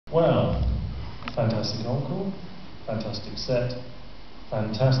Well, fantastic encore, fantastic set,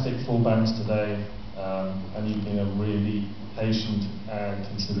 fantastic full bands today, and you've been a really patient and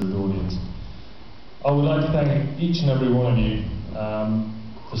considerate audience. I would like to thank each and every one of you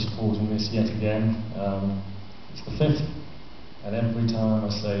for supporting this yet again. It's the 5th, and every time I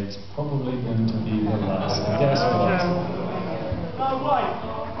say it's probably going to be the last. And guess what?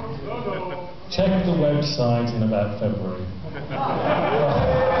 Check the website in about February.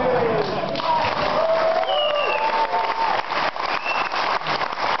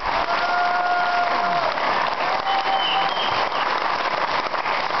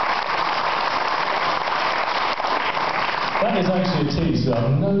 That is actually a tease, so I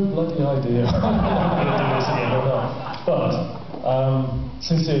have no bloody idea if I'm going to do this again or not. But,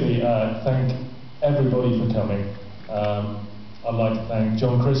 sincerely, thank everybody for coming. I'd like to thank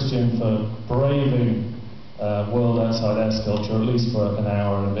John Christian for braving World Outside Air Sculpture, at least for an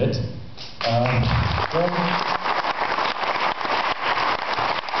hour and a bit.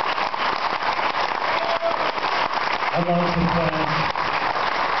 I'd like to thank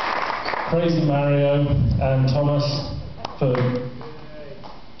Crazy Mario and Thomas for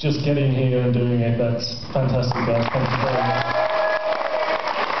just getting here and doing it. That's fantastic, guys. Thank you very much.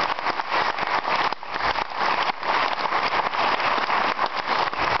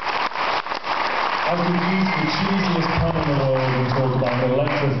 I could use the cheesiest pun in the world and talk about an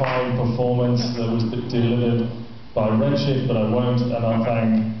electrifying performance that was delivered by Redshift, but I won't, and I'll thank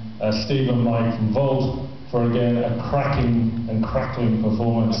Steve and Mike from Volt for, again, a cracking and crackling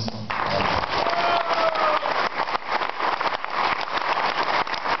performance.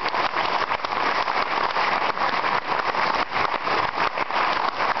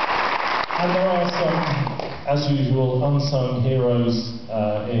 And there are some, as usual, unsung heroes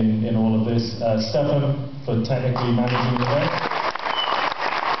in all of this. Stefan for technically managing the event.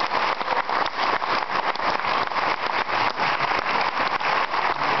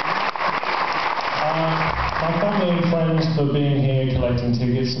 My family and friends for being here, collecting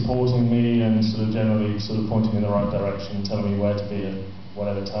tickets, supporting me, and sort of generally sort of pointing in the right direction, telling me where to be at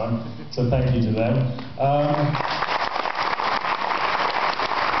whatever time. So thank you to them.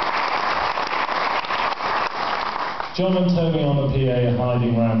 John and Tony on the PA are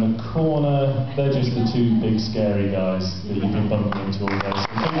hiding around the corner. They're just the two big scary guys that you've been bumping into all day.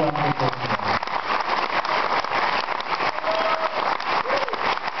 So